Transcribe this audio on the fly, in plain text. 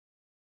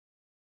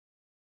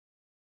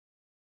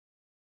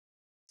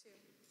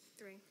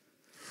3.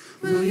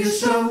 Will you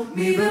show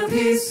me the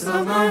piece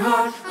of my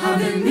heart I've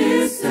been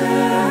missing?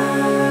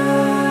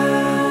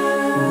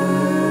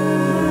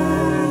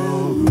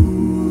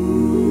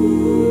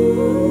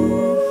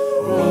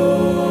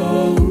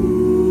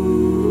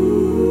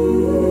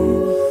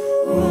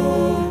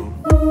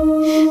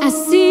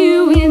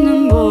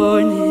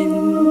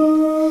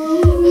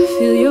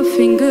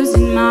 Fingers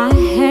in my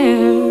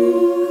hair.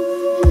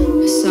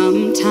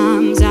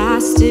 Sometimes I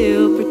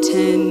still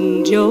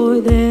pretend you're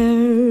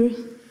there.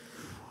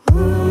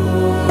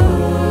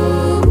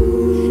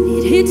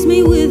 It hits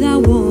me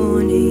without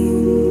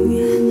warning,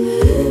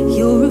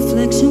 your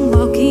reflection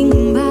walking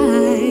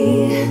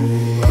by,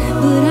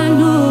 but I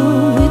know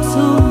it's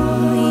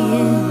only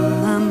in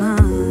my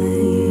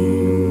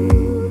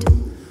mind.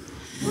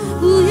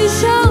 Will you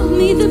show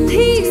me the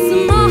piece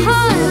of my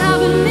heart I've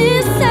been missing?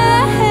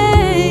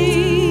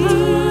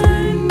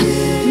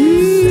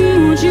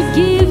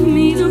 Give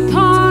me the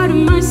part of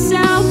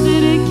myself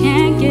that I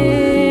can't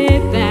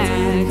get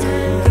back.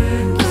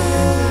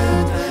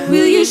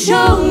 Will you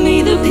show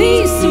me the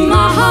piece of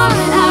my heart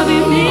I've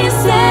been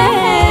missing?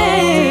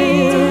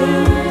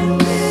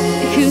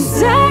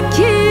 'Cause I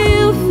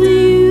kill for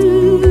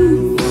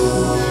you,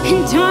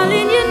 and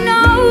darling, you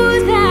know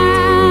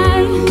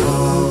that.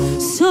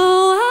 So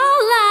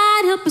I'll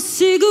light up a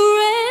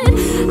cigarette,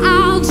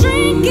 I'll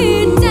drink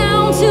it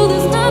down till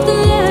there's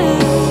nothing left.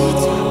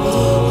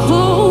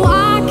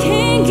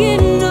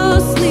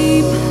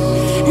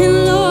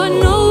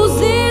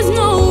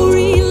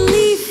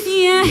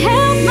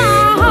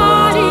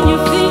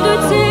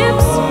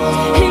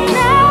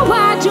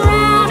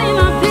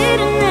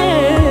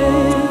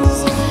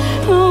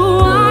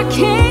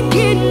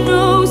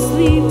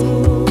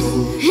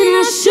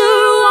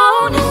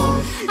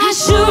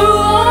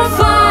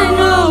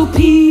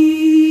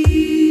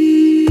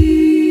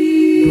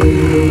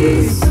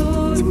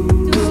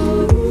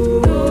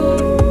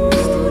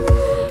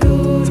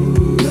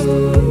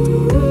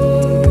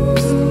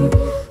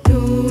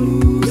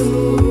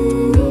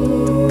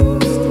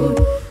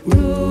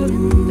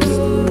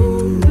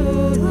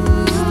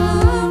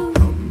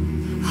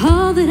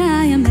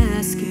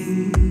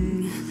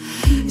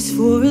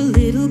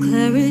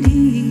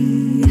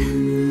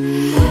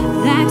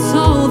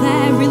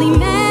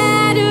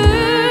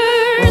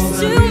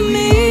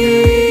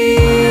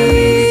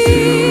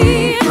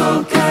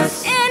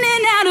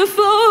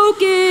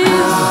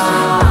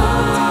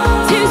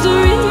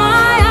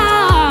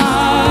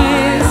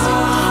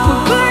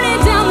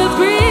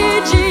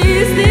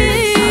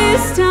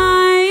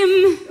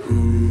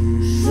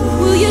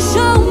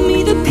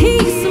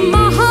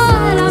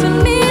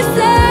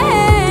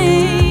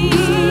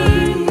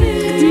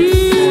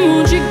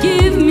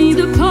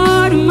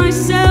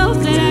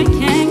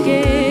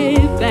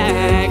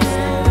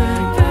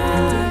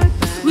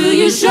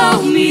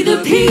 Show me the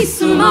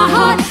piece of my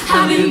heart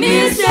I've been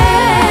missing.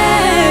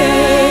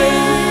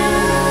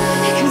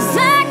 'Cause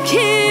I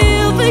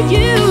kill for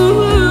you,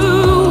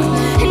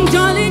 and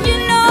darling, you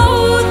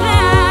know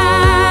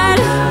that.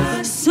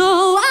 So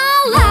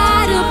I'll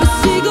light up a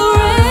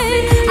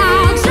cigarette,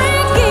 I'll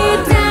drink it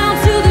down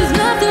till there's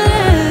nothing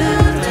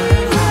left.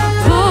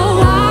 Oh,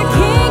 I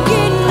can't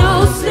get no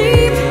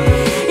sleep,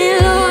 and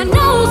Lord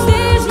knows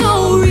there's no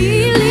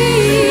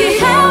relief. You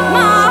held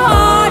my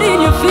heart in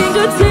your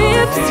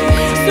fingertips,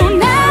 so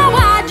now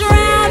I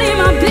drown in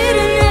my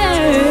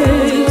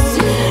bitterness.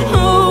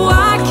 Oh,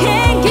 I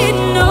can't get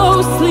no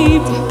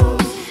sleep,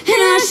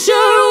 and I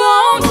sure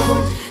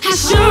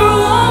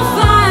won't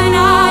find.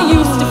 I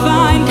used to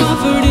find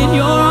comfort in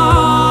your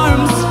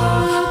arms,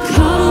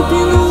 caught up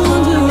in the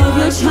wonder of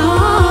your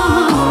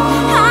charm.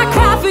 I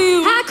cry for you,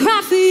 I cry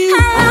for you,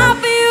 I lie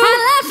for you, I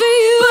lie for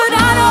you, but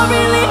I don't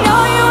really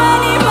know you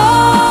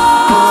anymore.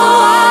 So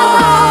I'll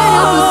light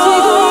up a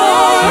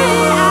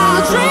cigarette,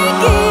 I'll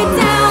drink it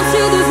down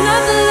till there's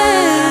nothing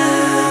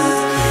left.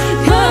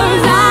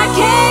 'Cause I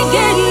can't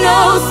get no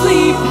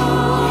sleep,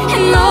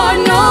 and Lord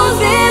knows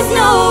there's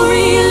no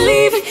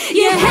relief.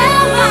 You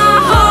held my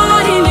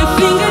heart in your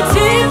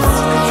fingertips,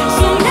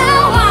 so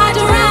now I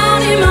drown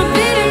in my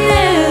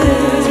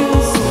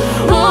bitterness.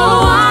 Oh,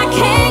 I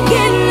can't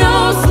get no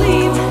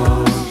sleep,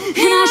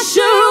 and I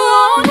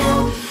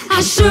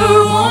sure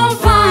won't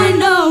find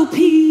no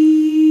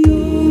peace,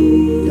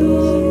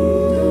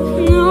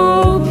 no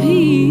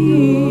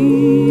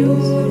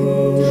peace.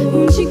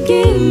 Won't you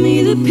give me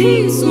the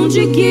peace? Won't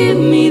you give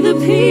me the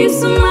peace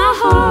of my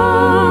heart?